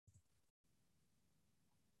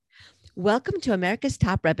Welcome to America's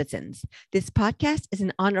Top Rebbitzins. This podcast is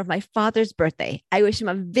in honor of my father's birthday. I wish him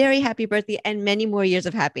a very happy birthday and many more years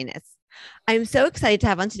of happiness. I'm so excited to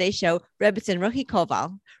have on today's show Rebbitzin Rohi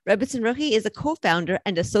Koval. Rebbitzin Rohi is a co-founder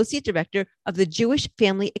and associate director of the Jewish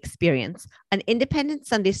Family Experience, an independent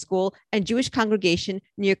Sunday school and Jewish congregation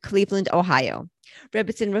near Cleveland, Ohio.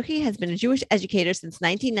 Rebbitzin Rohi has been a Jewish educator since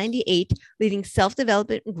 1998, leading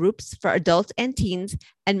self-development groups for adults and teens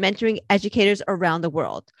and mentoring educators around the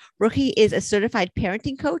world. Rohi is a certified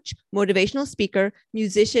parenting coach, motivational speaker,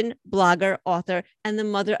 musician, blogger, author, and the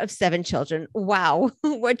mother of 7 children. Wow,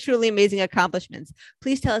 what truly amazing accomplishments.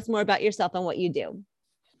 Please tell us more about yourself and what you do.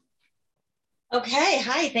 Okay.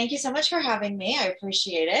 Hi. Thank you so much for having me. I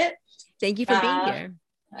appreciate it. Thank you for being here.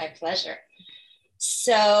 My pleasure.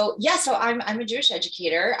 So I'm a Jewish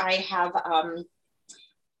educator. I have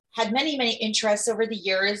had many interests over the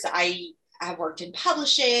years. I have worked in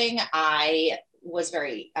publishing. I was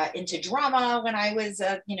very into drama when I was,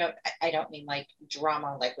 I don't mean like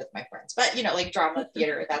drama like with my friends, but like drama,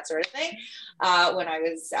 theater, that sort of thing. When I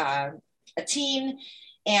was a teen,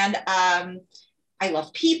 and I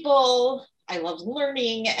love people. I love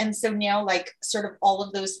learning. And so now like sort of all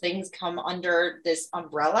of those things come under this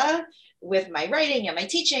umbrella with my writing and my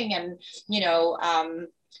teaching and,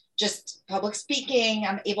 just public speaking.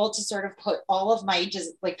 I'm able to sort of put all of my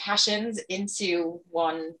just like passions into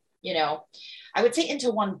one, I would say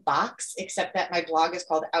into one box, except that my blog is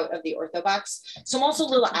called Out of the Orthobox. So I'm also a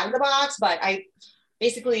little out of the box, but I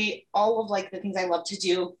basically all of like the things I love to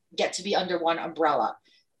do get to be under one umbrella,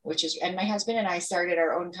 and my husband and I started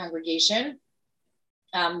our own congregation,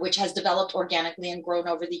 which has developed organically and grown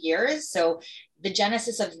over the years. So the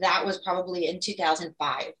genesis of that was probably in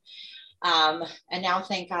 2005. And now,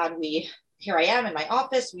 thank God, here I am in my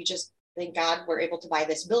office. Thank God, we're able to buy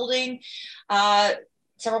this building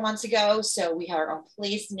several months ago. So we have our own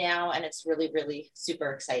place now, and it's really, really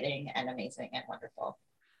super exciting and amazing and wonderful.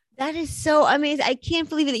 That is so amazing. I can't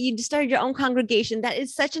believe that you started your own congregation. That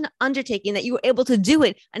is such an undertaking that you were able to do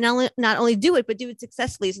it and not only do it, but do it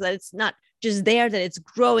successfully so that it's not just there, that it's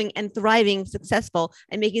growing and thriving, successful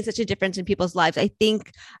and making such a difference in people's lives. I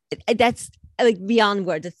think that's like beyond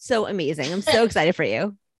words. It's so amazing. I'm so excited for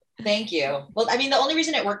you. Thank you. Well, I mean, the only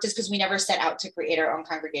reason it worked is because we never set out to create our own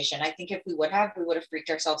congregation. I think if we would have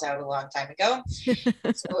freaked ourselves out a long time ago.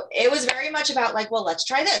 So it was very much about like, well, let's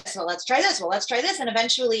try this. Well, let's try this. Well, let's try this. And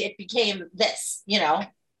eventually it became this,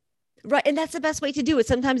 Right. And that's the best way to do it.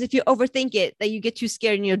 Sometimes if you overthink it, that you get too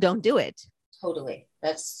scared and you don't do it. Totally.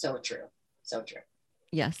 That's so true. So true.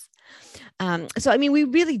 Yes. So, I mean, we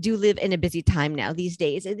really do live in a busy time now these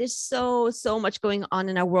days. There's so much going on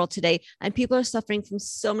in our world today, and people are suffering from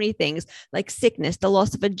so many things like sickness, the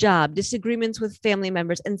loss of a job, disagreements with family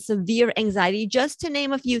members, and severe anxiety, just to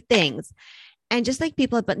name a few things. And just like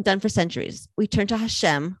people have done for centuries, we turn to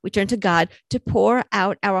Hashem, we turn to God to pour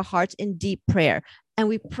out our hearts in deep prayer. And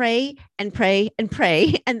we pray and pray and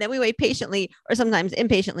pray, and then we wait patiently or sometimes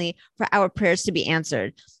impatiently for our prayers to be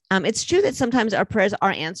answered. It's true that sometimes our prayers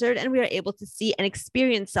are answered and we are able to see and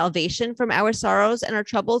experience salvation from our sorrows and our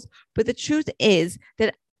troubles. But the truth is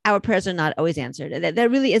that our prayers are not always answered.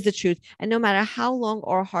 That really is the truth. And no matter how long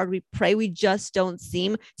or hard we pray, we just don't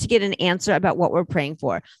seem to get an answer about what we're praying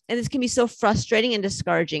for. And this can be so frustrating and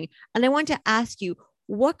discouraging. And I want to ask you,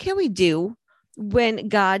 what can we do when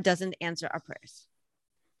God doesn't answer our prayers?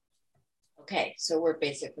 Okay, so we're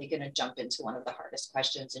basically going to jump into one of the hardest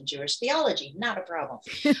questions in Jewish theology. Not a problem.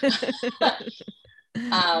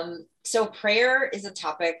 So prayer is a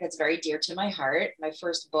topic that's very dear to my heart. My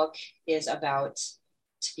first book is about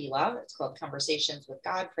tefillah. It's called Conversations with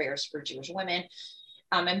God, Prayers for Jewish Women.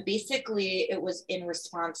 And basically it was in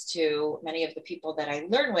response to many of the people that I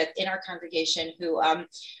learned with in our congregation who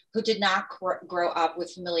did not grow up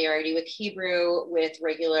with familiarity with Hebrew, with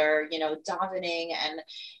regular, davening and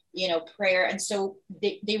prayer. And so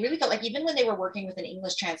they really felt like even when they were working with an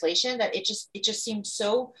English translation, that it just seemed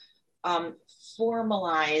so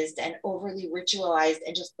formalized and overly ritualized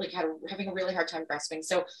and just like having a really hard time grasping.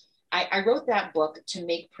 So I wrote that book to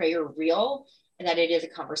make prayer real and that it is a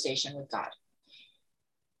conversation with God.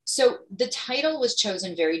 So the title was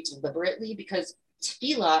chosen very deliberately because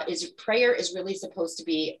prayer is really supposed to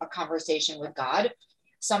be a conversation with God,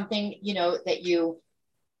 something, that you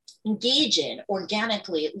engage in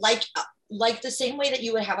organically, like the same way that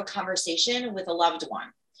you would have a conversation with a loved one.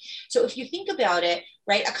 So if you think about it,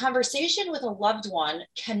 right, a conversation with a loved one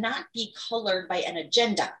cannot be colored by an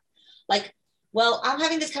agenda. Like, well, I'm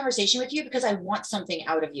having this conversation with you because I want something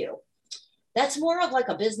out of you. That's more of like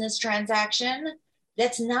a business transaction.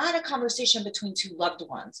 That's not a conversation between two loved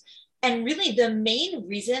ones. And really, the main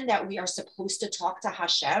reason that we are supposed to talk to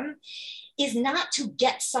Hashem is not to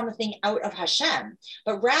get something out of Hashem,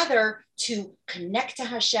 but rather to connect to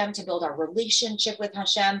Hashem, to build our relationship with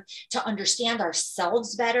Hashem, to understand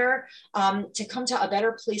ourselves better, to come to a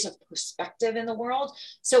better place of perspective in the world.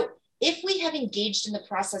 So if we have engaged in the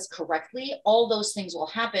process correctly, all those things will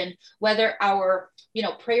happen, whether our,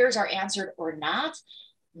 prayers are answered or not.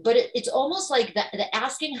 But it's almost like the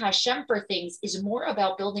asking Hashem for things is more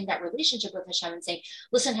about building that relationship with Hashem and saying,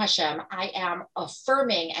 listen, Hashem, I am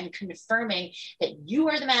affirming and confirming that you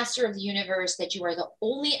are the master of the universe, that you are the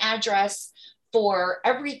only address for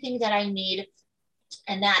everything that I need.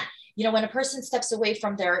 And that, when a person steps away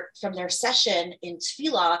from their session in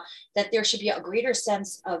tefillah, that there should be a greater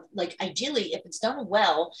sense of, like, ideally, if it's done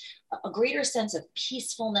well, a greater sense of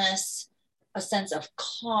peacefulness, a sense of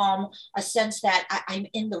calm, a sense that I'm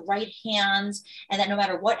in the right hands, and that no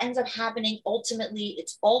matter what ends up happening, ultimately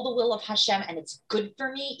it's all the will of Hashem and it's good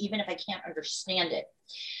for me, even if I can't understand it.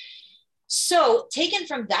 So taken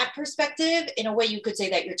from that perspective, in a way, you could say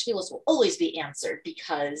that your tefillos will always be answered,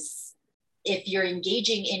 because if you're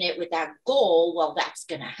engaging in it with that goal, well, that's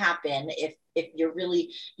going to happen if you're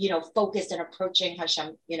really, focused and approaching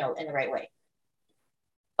Hashem, in the right way.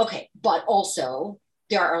 Okay, but also,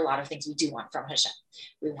 there are a lot of things we do want from Hashem.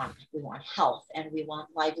 We want health, and we want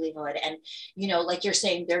livelihood. And, like you're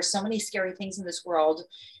saying, there's so many scary things in this world.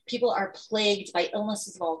 People are plagued by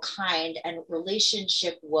illnesses of all kind and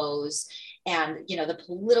relationship woes. And, the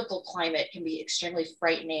political climate can be extremely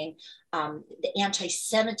frightening. The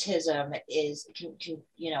anti-Semitism can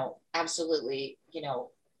absolutely,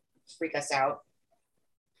 freak us out.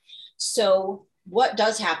 So what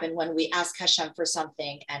does happen when we ask Hashem for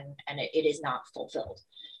something and it is not fulfilled?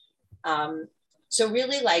 So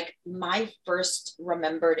really, like, my first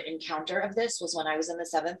remembered encounter of this was when I was in the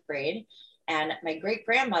 7th grade, and my great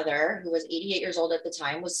grandmother, who was 88 years old at the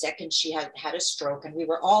time, was sick, and she had a stroke, and we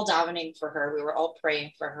were all davening for her. We were all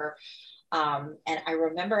praying for her. And I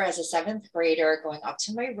remember as a 7th grader going up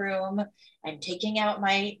to my room and taking out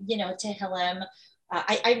my, Tehillim.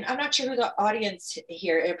 I'm not sure who the audience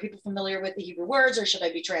here, are people familiar with the Hebrew words, or should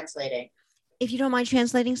I be translating? If you don't mind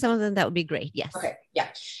translating some of them, that would be great. Yes. Okay. Yeah.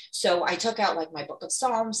 So I took out, like, my book of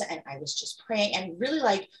Psalms, and I was just praying, and really,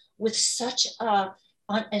 like, with such an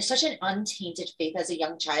untainted faith as a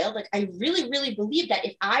young child. Like, I really, really believed that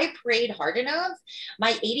if I prayed hard enough,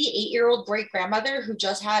 my 88-year-old great grandmother, who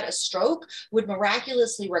just had a stroke, would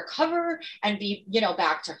miraculously recover and be,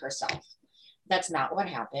 back to herself. That's not what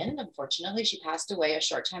happened. Unfortunately, she passed away a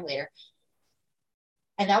short time later.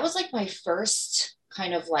 And that was, like, my first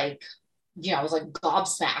kind of, like, I was, like,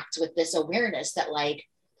 gobsmacked with this awareness that, like,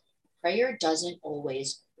 prayer doesn't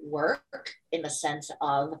always work, in the sense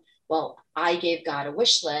of, well, I gave God a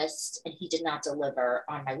wish list and he did not deliver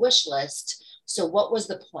on my wish list. So what was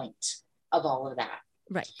the point of all of that?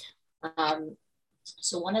 Right.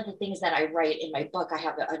 So one of the things that I write in my book, I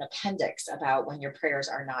have an appendix about when your prayers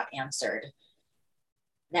are not answered.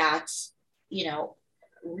 That's,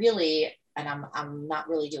 really, and I'm not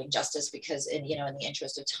really doing justice, because in the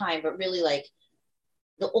interest of time, but really, like,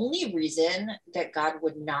 the only reason that God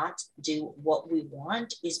would not do what we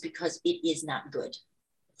want is because it is not good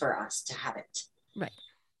for us to have it. Right.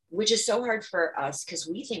 Which is so hard for us, because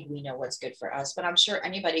we think we know what's good for us, but I'm sure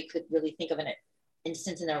anybody could really think of an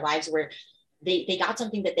instance in their lives where they got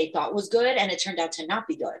something that they thought was good and it turned out to not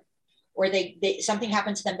be good. Or something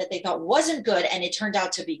happened to them that they thought wasn't good and it turned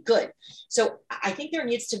out to be good. So I think there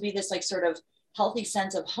needs to be this, like, sort of healthy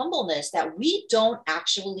sense of humbleness that we don't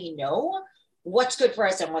actually know what's good for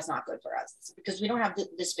us and what's not good for us, because we don't have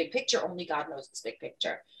this big picture. Only God knows this big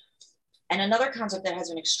picture. And another concept that has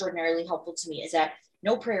been extraordinarily helpful to me is that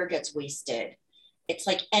no prayer gets wasted. It's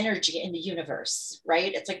like energy in the universe,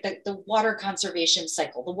 right? It's like the water conservation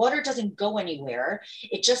cycle. The water doesn't go anywhere.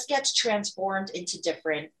 It just gets transformed into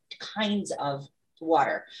different kinds of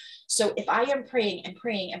water. So if I am praying and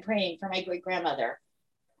praying and praying for my great grandmother,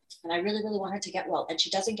 and I really, really want her to get well, and she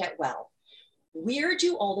doesn't get well, where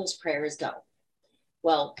do all those prayers go?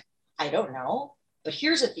 Well, I don't know, but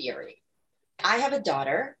here's a theory. I have a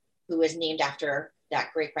daughter who is named after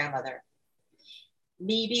that great grandmother.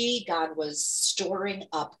 Maybe God was storing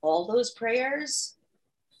up all those prayers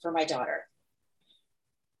for my daughter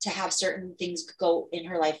to have certain things go in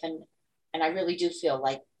her life. And I really do feel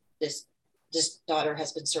like this daughter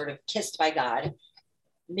has been sort of kissed by God.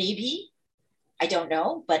 Maybe, I don't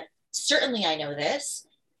know, but certainly I know this.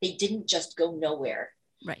 They didn't just go nowhere.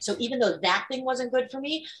 Right. So even though that thing wasn't good for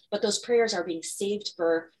me, but those prayers are being saved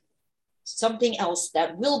for something else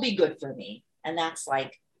that will be good for me. And that's,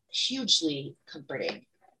 like, hugely comforting.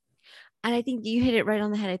 And I think you hit it right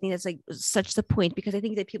on the head. I think that's like such the point, because I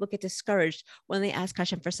think that people get discouraged when they ask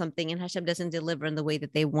Hashem for something and Hashem doesn't deliver in the way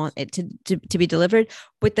that they want it to be delivered.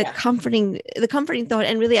 But Yeah, the comforting thought,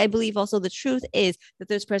 and really, I believe also the truth is that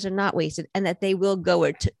those prayers are not wasted and that they will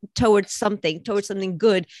go towards something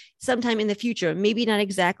good sometime in the future. Maybe not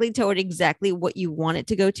exactly toward exactly what you want it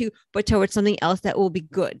to go to, but towards something else that will be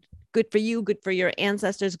good for you, good for your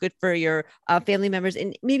ancestors, good for your family members,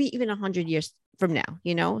 and maybe even 100 years from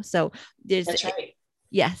now, So there's, that's right.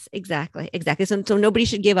 yes, exactly. So nobody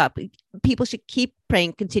should give up. People should keep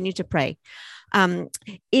praying, continue to pray. Um,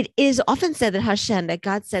 it is often said that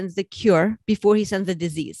God sends the cure before he sends the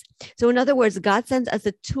disease. So in other words, God sends us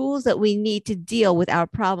the tools that we need to deal with our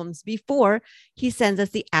problems before he sends us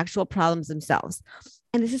the actual problems themselves.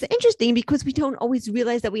 And this is interesting because we don't always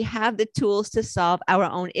realize that we have the tools to solve our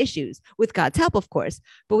own issues, with God's help, of course,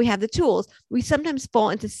 but we have the tools. We sometimes fall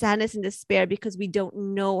into sadness and despair because we don't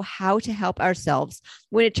know how to help ourselves,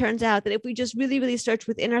 when it turns out that if we just really, really search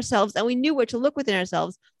within ourselves and we knew where to look within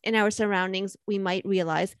ourselves and our surroundings, we might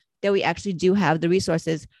realize that we actually do have the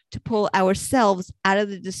resources to pull ourselves out of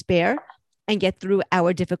the despair and get through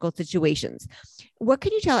our difficult situations. What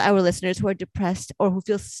can you tell our listeners who are depressed or who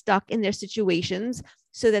feel stuck in their situations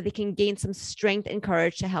so that they can gain some strength and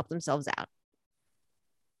courage to help themselves out?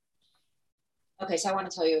 Okay, so I want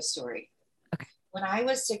to tell you a story. Okay. When I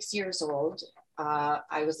was 6 years old,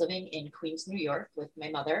 I was living in Queens, New York with my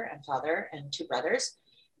mother and father and two brothers.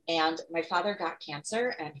 And my father got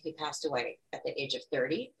cancer and he passed away at the age of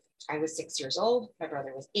 30. I was 6 years old. My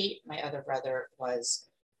brother was 8. My other brother was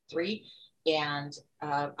 3. And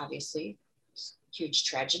obviously, huge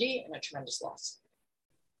tragedy and a tremendous loss.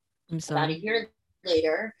 I'm About sorry. a year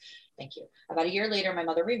later, thank you. About a year later, my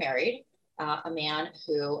mother remarried a man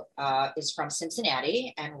who is from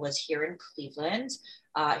Cincinnati and was here in Cleveland.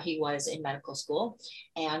 He was in medical school.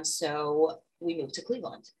 And so we moved to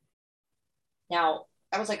Cleveland. Now,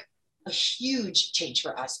 that was like a huge change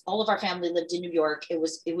for us. All of our family lived in New York. It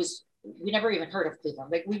was, we never even heard of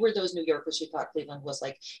Cleveland. Like, we were those New Yorkers who thought Cleveland was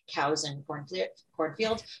like cows and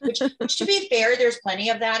cornfields, which to be fair, there's plenty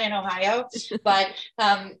of that in Ohio. But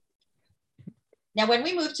now when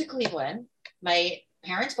we moved to Cleveland, my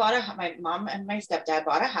parents my mom and my stepdad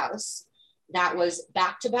bought a house that was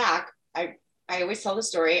back to back. I always tell the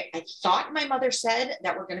story. I thought my mother said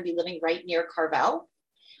that we're going to be living right near Carvel.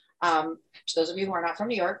 To those of you who are not from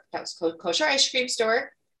New York, that was kosher ice cream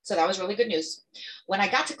store. So that was really good news. When I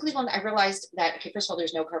got to Cleveland, I realized that, okay, first of all,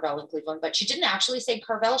 there's no Carvel in Cleveland, but she didn't actually say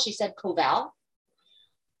Carvel. She said Coval.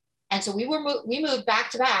 And so we moved back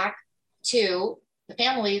to back to the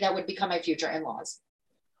family that would become my future in-laws.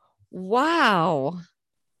 Wow.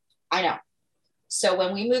 I know. So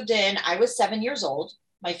when we moved in, I was 7 years old.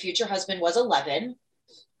 My future husband was 11.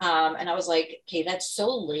 And I was like, okay, that's so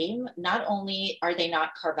lame. Not only are they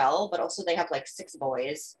not Carvel, but also they have like 6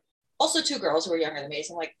 boys, also 2 girls who are younger than me.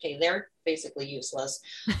 So I'm like, okay, they're basically useless.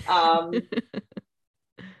 And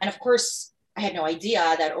of course, I had no idea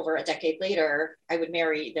that over a decade later, I would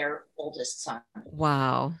marry their oldest son.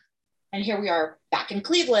 Wow. And here we are back in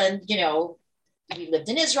Cleveland. We lived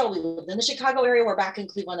in Israel, we lived in the Chicago area, we're back in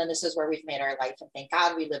Cleveland, and this is where we've made our life. And thank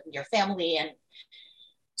God we live in your family. And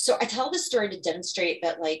so I tell this story to demonstrate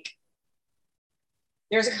that, like,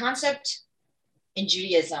 there's a concept in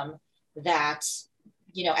Judaism that,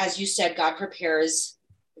 as you said, God prepares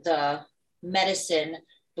the medicine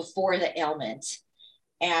before the ailment.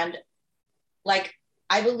 And like,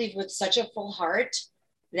 I believe with such a full heart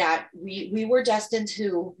that we were destined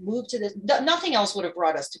to move to this. Nothing else would have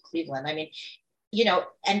brought us to Cleveland. I mean,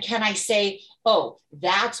 and can I say, oh,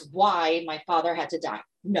 that's why my father had to die?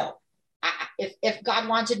 No. If God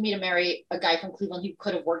wanted me to marry a guy from Cleveland, he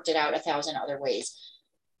could have worked it out 1,000 other ways.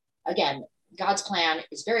 Again, God's plan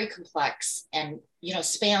is very complex and,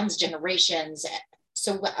 spans generations.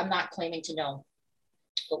 So I'm not claiming to know,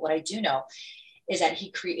 but what I do know is that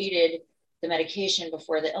he created the medication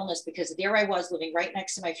before the illness, because there I was living right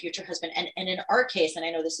next to my future husband. And in our case, and I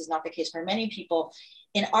know this is not the case for many people,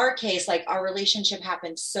 in our case, like, our relationship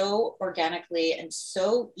happened so organically and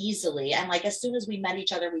so easily. And like, as soon as we met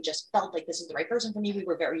each other, we just felt like this is the right person for me. We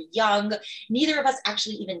were very young. Neither of us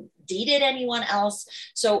actually even dated anyone else.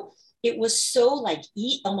 So it was so like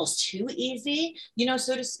almost too easy,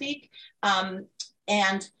 so to speak.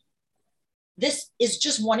 And this is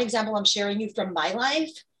just one example I'm sharing you from my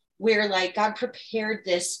life, where like God prepared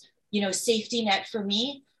this, safety net for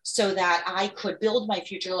me so that I could build my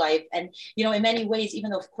future life. And, in many ways,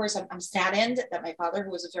 even though of course I'm saddened that my father,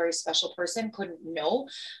 who was a very special person, couldn't know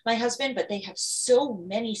my husband, but they have so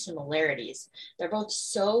many similarities. They're both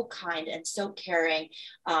so kind and so caring.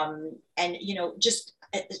 And, just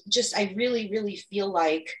just, I really, really feel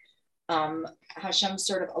like Hashem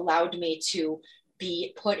sort of allowed me to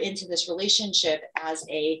be put into this relationship as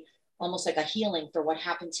a almost like a healing for what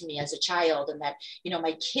happened to me as a child, and that, you know,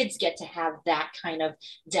 my kids get to have that kind of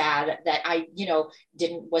dad that I, you know,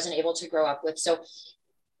 wasn't able to grow up with. So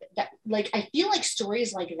that, like, I feel like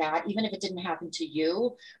stories like that, even if it didn't happen to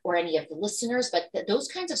you or any of the listeners, but those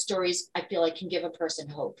kinds of stories, I feel like can give a person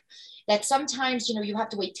hope that sometimes, you know, you have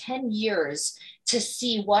to wait 10 years to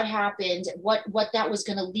see what happened, what that was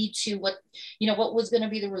going to lead to, what, you know, what was going to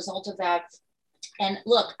be the result of that. And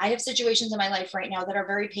look, I have situations in my life right now that are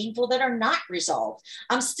very painful that are not resolved.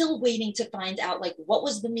 I'm still waiting to find out, like, what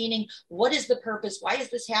was the meaning? What is the purpose? Why is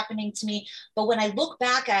this happening to me? But when I look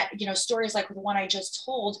back at, you know, stories like the one I just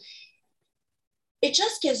told, it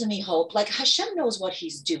just gives me hope. Like, Hashem knows what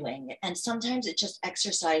he's doing. And sometimes it just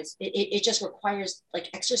it just requires like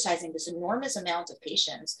exercising this enormous amount of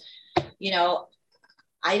patience. You know,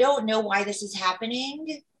 I don't know why this is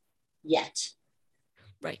happening yet.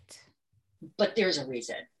 Right. But there's a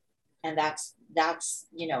reason. And that's,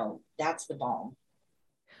 you know, that's the balm.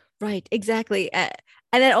 Right, exactly. And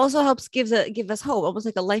it also helps give us hope, almost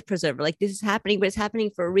like a life preserver. Like, this is happening, but it's happening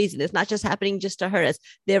for a reason. It's not just happening just to hurt us.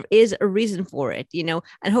 There is a reason for it, you know,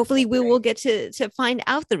 and hopefully we will get to find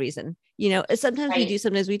out the reason, you know. Sometimes we do,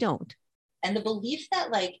 sometimes we don't. And the belief that,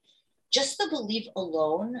 like, just the belief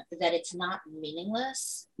alone that it's not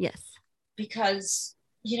meaningless. Yes. Because,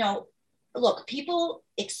 you know, look, people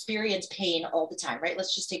experience pain all the time, right?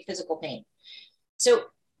 Let's just take physical pain. So,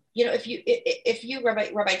 you know, if you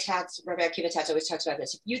Rabbi Akiva Tatz always talks about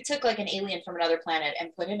this. If you took like an alien from another planet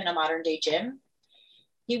and put him in a modern day gym,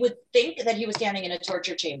 he would think that he was standing in a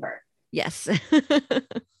torture chamber. Yes.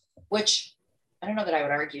 Which I don't know that I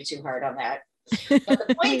would argue too hard on that. But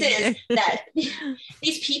the point is that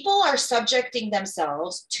these people are subjecting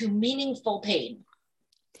themselves to meaningful pain.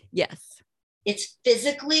 Yes. It's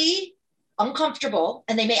physically uncomfortable,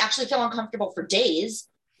 and they may actually feel uncomfortable for days,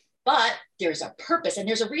 but there's a purpose and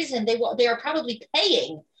there's a reason. They are probably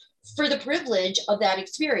paying for the privilege of that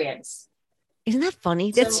experience. Isn't that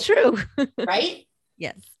funny? That's true. Right?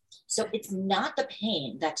 Yes. So it's not the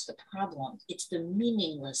pain that's the problem. It's the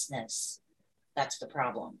meaninglessness that's the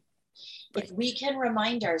problem. Right. If we can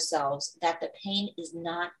remind ourselves that the pain is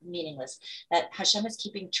not meaningless, that Hashem is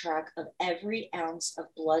keeping track of every ounce of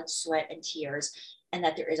blood, sweat, and tears, and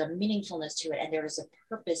that there is a meaningfulness to it, and there is a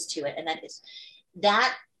purpose to it, and that is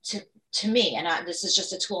that to me, and this is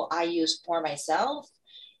just a tool I use for myself,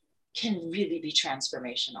 can really be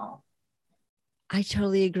transformational. I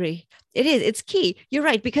totally agree. It is. It's key. You're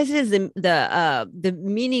right, because it is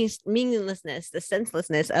the meaninglessness, the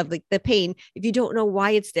senselessness of like the pain. If you don't know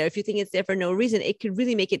why it's there, if you think it's there for no reason, it could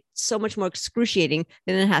really make it so much more excruciating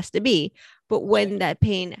than it has to be. But when that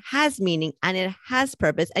pain has meaning and it has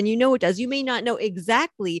purpose, and you know it does, you may not know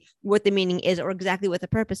exactly what the meaning is or exactly what the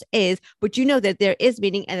purpose is, but you know that there is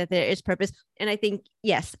meaning and that there is purpose. And I think,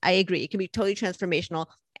 yes, I agree. It can be totally transformational,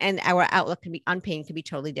 and our outlook on pain can be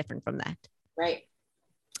totally different from that. Right.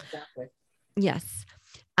 Exactly. Yes.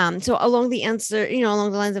 So along the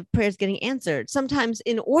lines of prayers getting answered, sometimes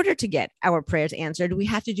in order to get our prayers answered, we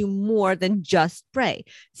have to do more than just pray.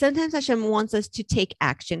 Sometimes Hashem wants us to take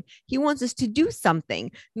action. He wants us to do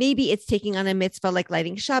something. Maybe it's taking on a mitzvah like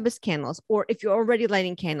lighting Shabbos candles, or if you're already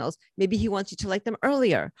lighting candles, maybe he wants you to light them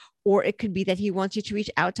earlier. Or it could be that he wants you to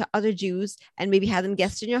reach out to other Jews and maybe have them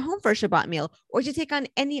guest in your home for a Shabbat meal, or to take on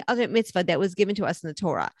any other mitzvah that was given to us in the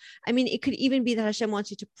Torah. I mean, it could even be that Hashem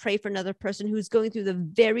wants you to pray for another person who's going through the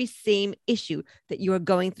very same issue that you are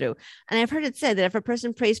going through. And I've heard it said that if a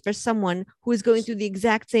person prays for someone who is going through the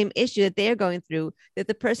exact same issue that they're going through, that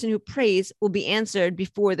the person who prays will be answered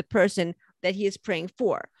before the person that he is praying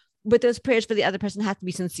for. But those prayers for the other person have to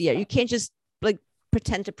be sincere. You can't just like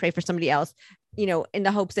pretend to pray for somebody else, you know, in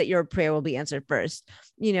the hopes that your prayer will be answered first,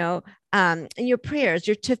 you know, and your prayers,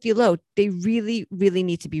 your tefillot, they really, really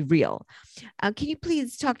need to be real. Can you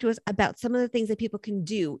please talk to us about some of the things that people can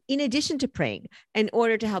do in addition to praying in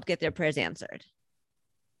order to help get their prayers answered?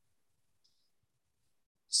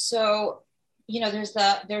 So, you know, there's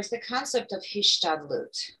the concept of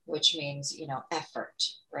hishtadlut, which means, you know, effort,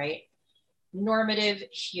 right? Normative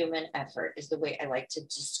human effort is the way I like to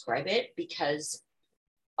describe it, because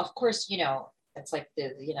of course, you know, it's like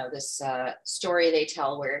this story they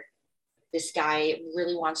tell where this guy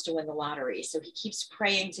really wants to win the lottery. So he keeps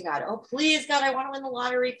praying to God, oh, please, God, I want to win the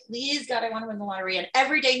lottery. Please, God, I want to win the lottery. And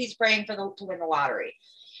every day he's praying to win the lottery.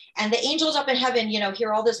 And the angels up in heaven, you know,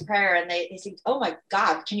 hear all this prayer and they think, oh my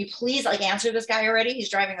God, can you please like answer this guy already? He's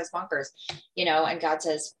driving us bonkers, you know, and God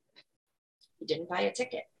says, you didn't buy a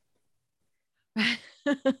ticket.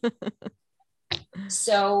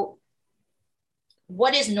 So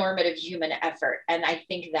what is normative human effort? And I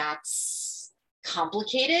think that's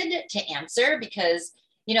complicated to answer because,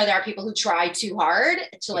 you know, there are people who try too hard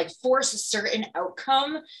to like force a certain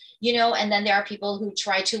outcome, you know, and then there are people who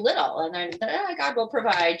try too little and then God will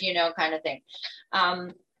provide, you know, kind of thing.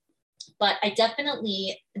 But I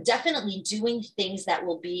definitely doing things that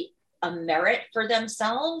will be a merit for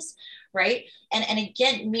themselves, right? And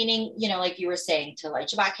again, meaning, you know, like you were saying, to light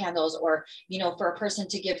Shabbat candles, or, you know, for a person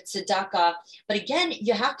to give tzedakah. But again,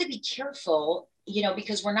 you have to be careful, you know,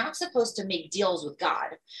 because we're not supposed to make deals with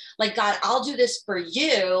God. Like, God, I'll do this for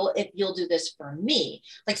you if you'll do this for me.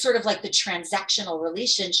 Like, sort of like the transactional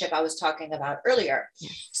relationship I was talking about earlier.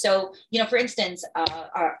 Yes. So, you know, for instance,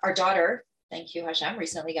 our daughter, thank you, Hashem,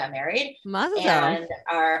 recently got married. Mazel. And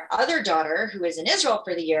our other daughter, who is in Israel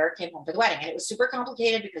for the year, came home for the wedding. And it was super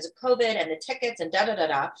complicated because of COVID and the tickets and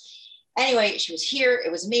da-da-da-da. Anyway, she was here.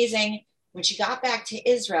 It was amazing. When she got back to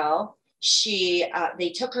Israel,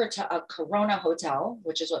 they took her to a Corona hotel,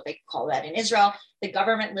 which is what they call that in Israel. The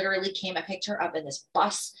government literally came and picked her up in this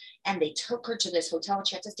bus, and they took her to this hotel.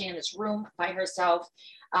 She had to stay in this room by herself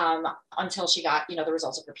until she got, you know, the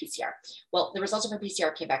results of her PCR. Well, the results of her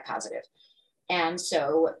PCR came back positive. And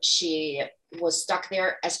so she was stuck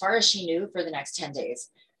there, as far as she knew, for the next 10 days.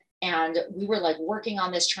 And we were like working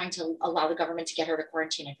on this, trying to allow the government to get her to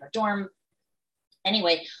quarantine in her dorm.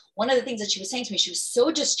 Anyway, one of the things that she was saying to me, she was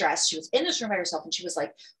so distressed. She was in this room by herself and she was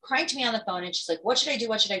like crying to me on the phone. And she's like, what should I do?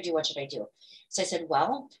 What should I do? What should I do? So I said,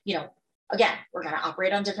 well, you know, again, we're going to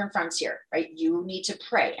operate on different fronts here, right? You need to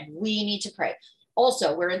pray and we need to pray.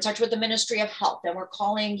 Also, we're in touch with the Ministry of Health and we're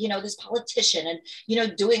calling, you know, this politician and, you know,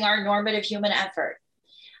 doing our normative human effort.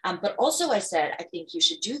 But also I said, I think you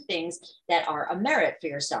should do things that are a merit for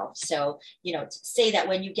yourself. So, you know, say that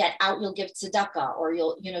when you get out, you'll give tzedakah, or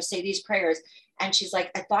you'll, you know, say these prayers. And she's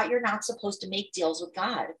like, I thought you're not supposed to make deals with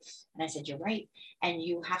God. And I said, you're right. And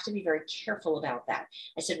you have to be very careful about that.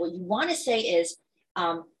 I said, what you want to say is,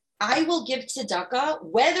 I will give tzedakah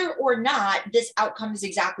whether or not this outcome is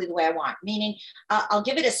exactly the way I want. Meaning, I'll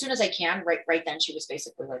give it as soon as I can. Right then, she was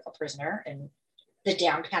basically like a prisoner in the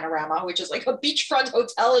Down Panorama, which is like a beachfront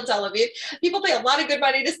hotel in Tel Aviv. People pay a lot of good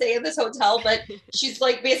money to stay in this hotel, but she's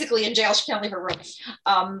like basically in jail. She can't leave her room.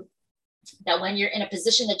 That when you're in a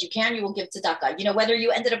position that you can, you will give tzedakah. You know, whether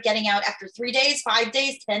you ended up getting out after 3 days, 5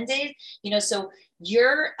 days, 10 days. You know, so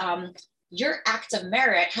your acts of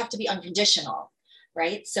merit have to be unconditional.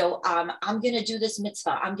 Right. So I'm going to do this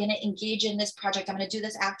mitzvah. I'm going to engage in this project. I'm going to do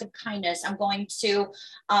this act of kindness. I'm going to,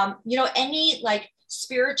 you know, any like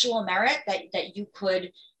spiritual merit that you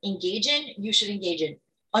could engage in, you should engage in,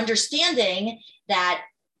 understanding that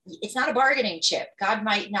it's not a bargaining chip. God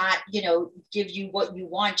might not, you know, give you what you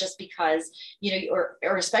want just because, you know,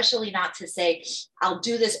 or especially not to say, I'll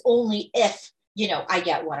do this only if, you know, I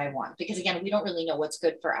get what I want, because again, we don't really know what's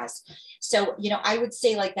good for us. So, you know, I would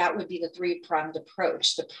say like that would be the three-pronged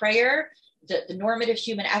approach: the prayer, the normative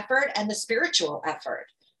human effort, and the spiritual effort,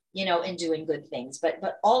 you know, in doing good things. But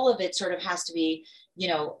all of it sort of has to be, you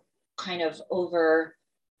know, kind of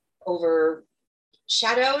overshadowed,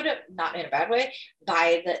 not in a bad way,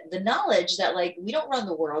 by the knowledge that like we don't run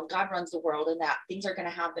the world, God runs the world, and that things are going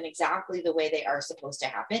to happen exactly the way they are supposed to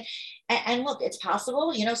happen. And look, it's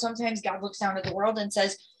possible, you know, sometimes God looks down at the world and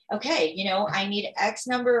says, okay, you know, I need X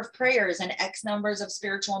number of prayers and X numbers of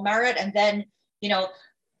spiritual merit, and then, you know,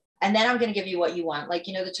 and then I'm going to give you what you want. Like,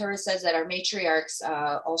 you know, the Torah says that our matriarchs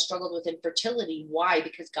all struggled with infertility. Why?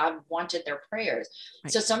 Because God wanted their prayers.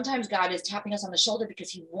 Right. So sometimes God is tapping us on the shoulder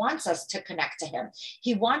because he wants us to connect to him.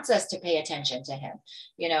 He wants us to pay attention to him.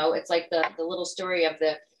 You know, it's like the little story of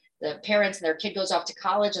the parents and their kid goes off to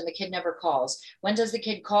college and the kid never calls. When does the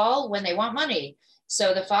kid call? When they want money.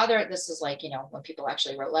 So the father, this is like, you know, when people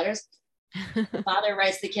actually wrote letters. The father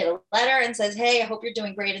writes the kid a letter and says, hey, I hope you're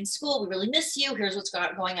doing great in school. We really miss you. Here's what's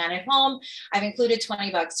going on at home. I've included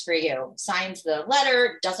 $20 for you. Signs the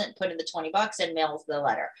letter, doesn't put in the $20 and mails the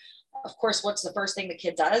letter. Of course, what's the first thing the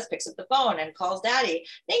kid does? Picks up the phone and calls daddy.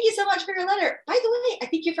 Thank you so much for your letter. By the way, I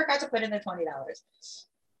think you forgot to put in the $20.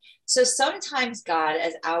 So sometimes God,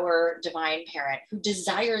 as our divine parent who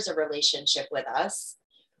desires a relationship with us,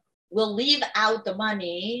 we'll leave out the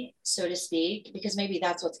money, so to speak, because maybe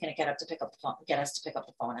that's what's going to get us to pick up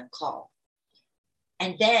the phone and call.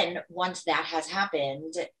 And then once that has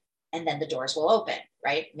happened, and then the doors will open,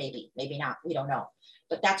 right? Maybe not, we don't know.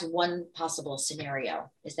 But that's one possible scenario,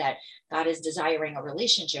 is that God is desiring a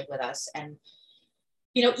relationship with us. And,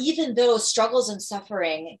 you know, even though struggles and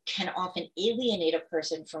suffering can often alienate a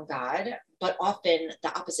person from God, but often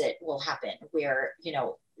the opposite will happen where, you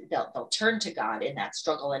know, they'll turn to God in that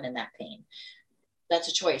struggle and in that pain. That's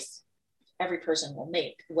a choice. every person will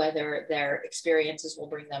make, whether their experiences will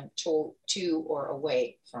bring them to or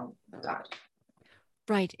away from God.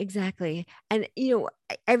 Right, exactly. And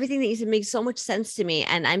everything that you said makes so much sense to me.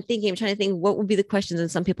 And I'm trying to think what would be the questions in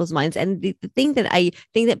some people's minds. And the thing that I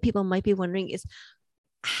think that people might be wondering is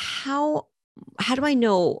how how do I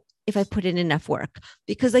know if I put in enough work?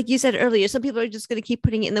 Because like you said earlier, some people are just going to keep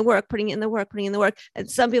putting it in the work, putting it in the work, putting in the work. And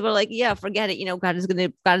some people are like, yeah, forget it. God is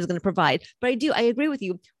going to provide. But I agree with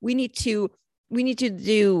you. We need to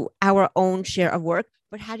do our own share of work.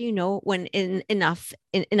 But how do you know when enough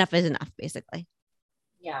is enough, basically?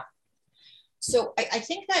 Yeah. So I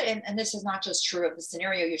think that, and this is not just true of the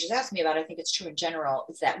scenario you just asked me about, I think it's true in general,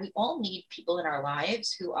 is that we all need people in our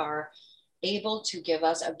lives who are able to give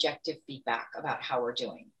us objective feedback about how we're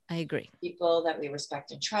doing. I agree. People that we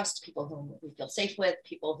respect and trust, people whom we feel safe with,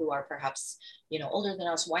 people who are perhaps, older than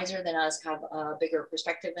us, wiser than us, have a bigger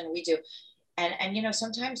perspective than we do. And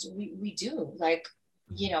sometimes we do, like,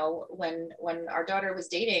 when our daughter was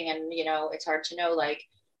dating, and, it's hard to know, like,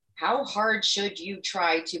 how hard should you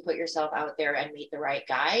try to put yourself out there and meet the right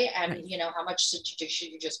guy? And, Right. how much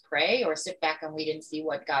should you just pray or sit back and wait and see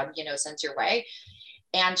what God, sends your way?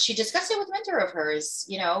 And she discussed it with a mentor of hers,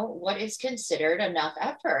 what is considered enough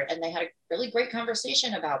effort. And they had a really great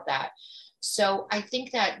conversation about that. So I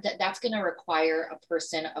think that's going to require a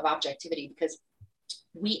person of objectivity, because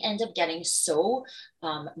we end up getting so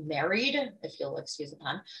married, if you'll excuse the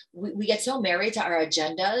pun, we get so married to our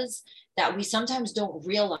agendas that we sometimes don't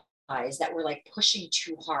realize that we're like pushing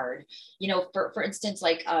too hard. For instance,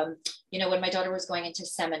 like, when my daughter was going into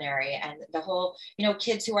seminary, and the whole,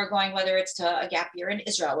 kids who are going, whether it's to a gap year in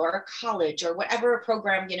Israel or a college or whatever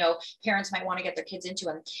program, parents might want to get their kids into,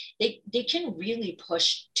 and they can really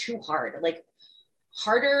push too hard, like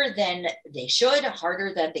harder than they should,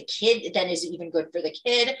 harder than the kid, than is even good for the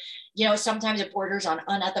kid. Sometimes it borders on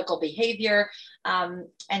unethical behavior. And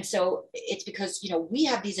so it's because, we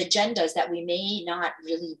have these agendas that we may not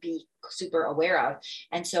really be super aware of.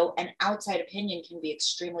 And so an outside opinion can be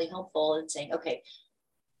extremely helpful in saying, okay,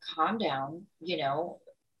 calm down,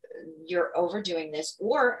 you're overdoing this.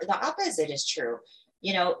 Or the opposite is true.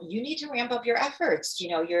 You need to ramp up your efforts.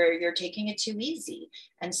 You're taking it too easy.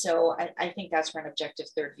 And so I think that's where an objective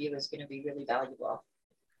third view is going to be really valuable.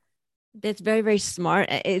 That's very, very smart.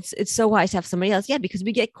 It's so wise to have somebody else. Yeah, because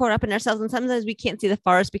we get caught up in ourselves, and sometimes we can't see the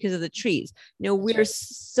forest because of the trees. That's We're right.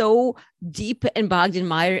 so deep and bogged and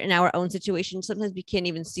mired in our own situation. Sometimes we can't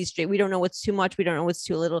even see straight. We don't know what's too much. We don't know what's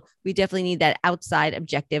too little. We definitely need that outside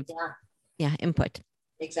objective, Yeah, yeah, input.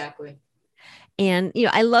 exactly. And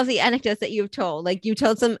I love the anecdotes that you've told. Like you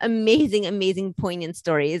told some amazing, amazing, poignant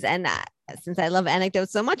stories. And since I love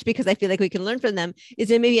anecdotes so much because I feel like we can learn from them, is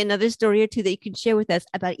there maybe another story or two that you can share with us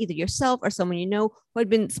about either yourself or someone who had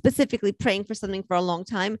been specifically praying for something for a long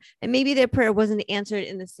time, and maybe their prayer wasn't answered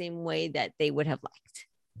in the same way that they would have liked?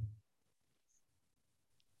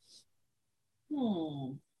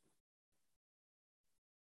 Hmm.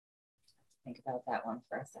 Think about that one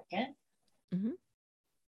for a second. Mm-hmm.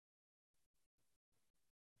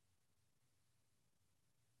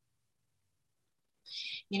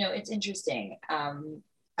 It's interesting. I'm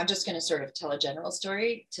just going to sort of tell a general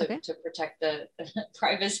story to, Okay. to protect the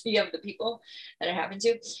privacy of the people that it happened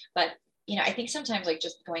to. But, I think sometimes, like,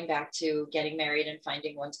 just going back to getting married and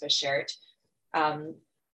finding one's bashert, um,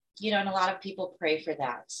 and a lot of people pray for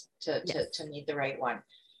that to, Yes. to, to meet the right one.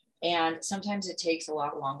 And sometimes it takes a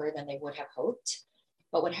lot longer than they would have hoped.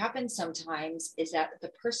 But what happens sometimes is that the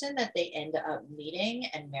person that they end up meeting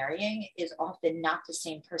and marrying is often not the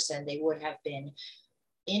same person they would have been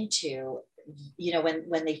into,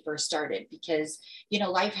 when they first started, because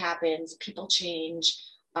life happens, people change,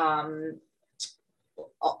 um,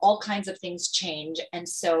 all kinds of things change. And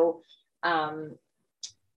so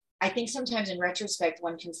I think sometimes in retrospect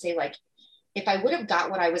one can say, like, if I would have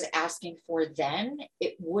got what I was asking for then,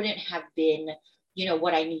 it wouldn't have been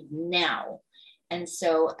what I need now. And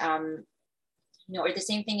so or the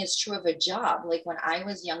same thing is true of a job. Like when I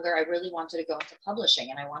was younger, I really wanted to go into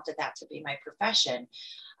publishing and I wanted that to be my profession.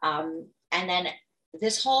 And then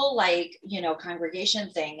this whole, like, congregation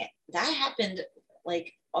thing that happened,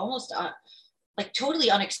 like, almost like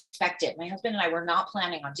totally unexpected. My husband and I were not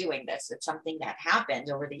planning on doing this. It's something that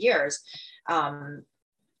happened over the years. And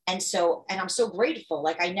I'm so grateful.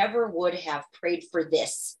 Like, I never would have prayed for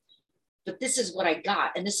this, but this is what I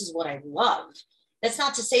got and this is what I love. that's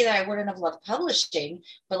not to say that I wouldn't have loved publishing,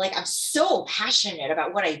 but like I'm so passionate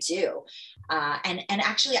about what I do. And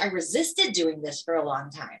actually, I resisted doing this for a long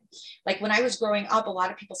time. Like when I was growing up, a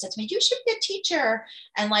lot of people said to me, "You should be a teacher."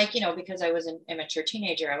 And like, because I was an immature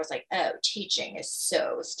teenager, I was like, "Oh, teaching is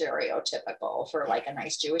so stereotypical for like a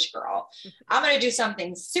nice Jewish girl. I'm going to do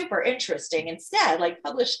something super interesting instead, like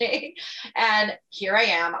publishing." And here I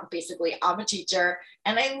am. Basically, I'm a teacher,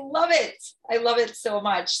 and I love it. I love it so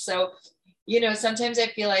much. So sometimes I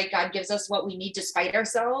feel like God gives us what we need despite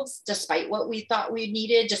ourselves, despite what we thought we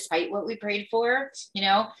needed, despite what we prayed for,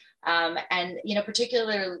 and,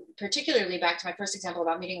 particularly back to my first example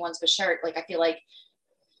about meeting one's bashert, like, I feel like,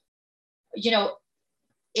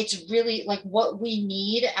 it's really like what we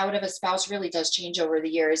need out of a spouse really does change over the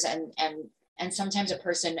years. And sometimes a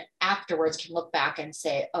person afterwards can look back and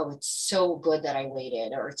say, "Oh, it's so good that I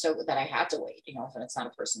waited," or "It's so good that I had to wait," and it's not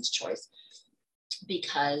a person's choice.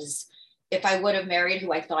 Because if I would have married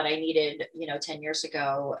who I thought I needed, 10 years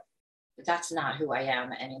ago, that's not who I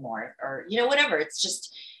am anymore, or, whatever. It's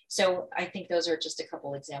just, so I think those are just a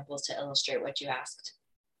couple examples to illustrate what you asked.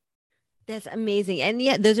 That's amazing. And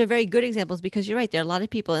yeah, those are very good examples because you're right. There are a lot of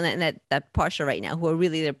people in that Parsha right now who are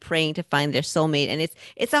really, they're praying to find their soulmate. And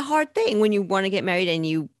it's a hard thing when you want to get married and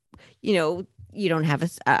you don't have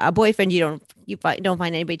a boyfriend, don't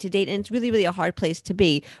find anybody to date. And it's really, really a hard place to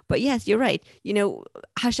be. But yes, you're right.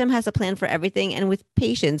 Hashem has a plan for everything. And with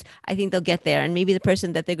patience, I think they'll get there. And maybe the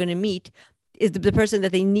person that they're going to meet is the person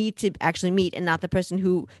that they need to actually meet, and not the person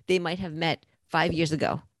who they might have met 5 years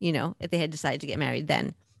ago, if they had decided to get married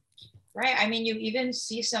then. Right. I mean, you even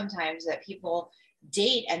see sometimes that people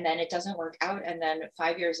date and then it doesn't work out, and then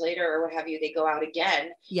 5 years later or what have you, they go out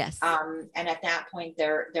again. Yes. And at that point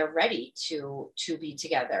they're ready to be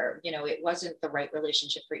together. It wasn't the right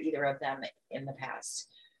relationship for either of them in the past,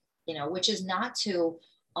 which is not to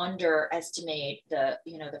underestimate the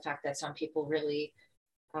fact that some people really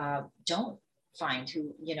don't find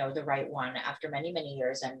who the right one after many, many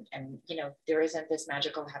years, and there isn't this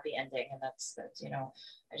magical happy ending. And that's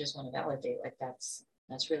I just want to validate, like, that's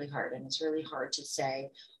really hard. And it's really hard to say,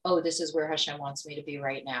 "Oh, this is where Hashem wants me to be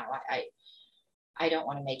right now." I don't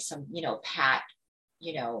want to make some pat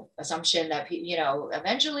assumption that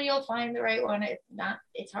eventually you'll find the right one.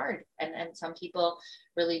 It's hard, and some people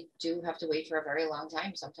really do have to wait for a very long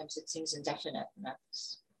time. Sometimes it seems indefinite, and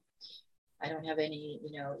I don't have any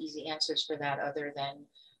easy answers for that other than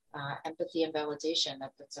empathy and validation.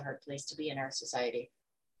 That's a hard place to be in our society.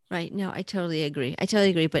 Right. No, I totally agree. I totally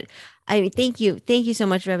agree. But I mean, thank you. Thank you so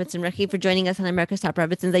much, Rebbitzin Rechi, for joining us on America's Top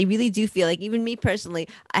Rebbitzins. I really do feel like, even me personally,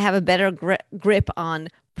 I have a better grip on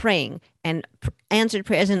praying and answered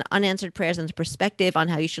prayers and unanswered prayers, and the perspective on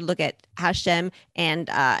how you should look at Hashem and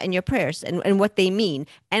your prayers and what they mean.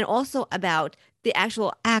 And also about the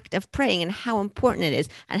actual act of praying and how important it is,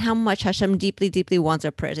 and how much Hashem deeply, deeply wants our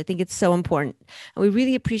prayers. I think it's so important. And we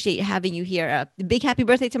really appreciate having you here. A big happy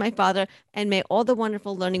birthday to my father, and may all the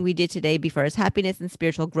wonderful learning we did today be for his happiness and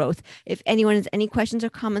spiritual growth. If anyone has any questions or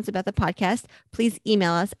comments about the podcast, please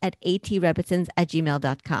email us at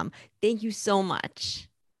atrebitzins@gmail.com. Thank you so much.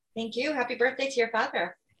 Thank you. Happy birthday to your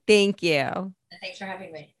father. Thank you. And thanks for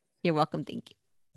having me. You're welcome. Thank you.